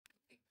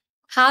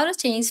How to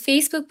change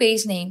Facebook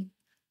page name.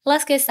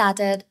 Let's get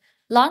started.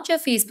 Launch your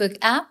Facebook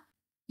app.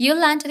 You'll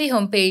land to the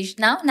home page.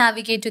 Now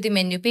navigate to the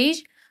menu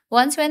page.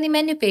 Once you're in the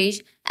menu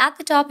page, at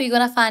the top you're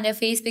going to find your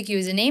Facebook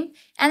username,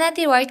 and at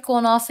the right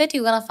corner of it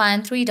you're going to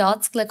find three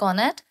dots. Click on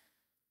it.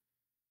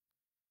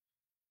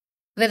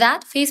 With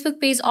that, Facebook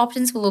page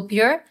options will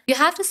appear. You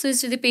have to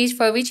switch to the page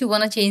for which you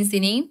want to change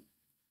the name.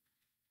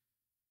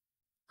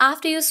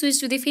 After you switch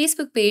to the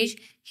Facebook page,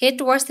 head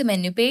towards the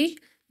menu page.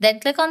 Then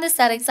click on the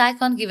settings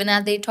icon given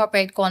at the top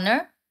right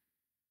corner.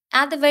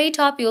 At the very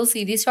top, you'll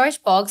see the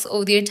search box.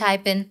 Over there,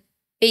 type in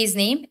page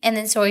name and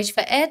then search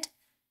for it.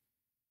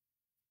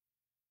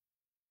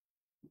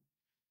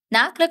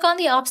 Now click on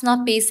the option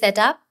of page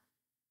setup.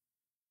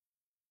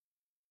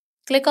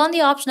 Click on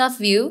the option of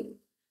view.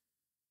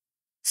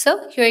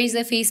 So here is the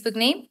Facebook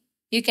name.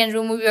 You can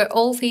remove your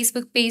old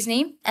Facebook page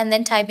name and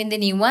then type in the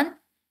new one.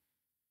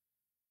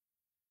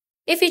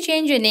 If you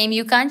change your name,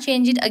 you can't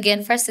change it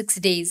again for 6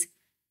 days.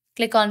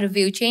 Click on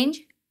Review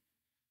Change.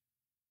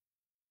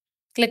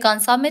 Click on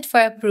Submit for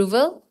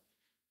approval.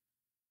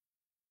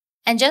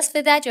 And just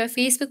with that, your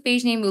Facebook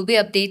page name will be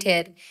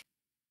updated.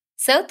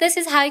 So this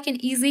is how you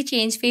can easily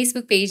change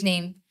Facebook page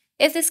name.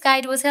 If this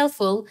guide was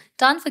helpful,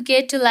 don't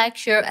forget to like,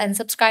 share and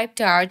subscribe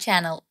to our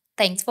channel.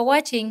 Thanks for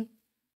watching.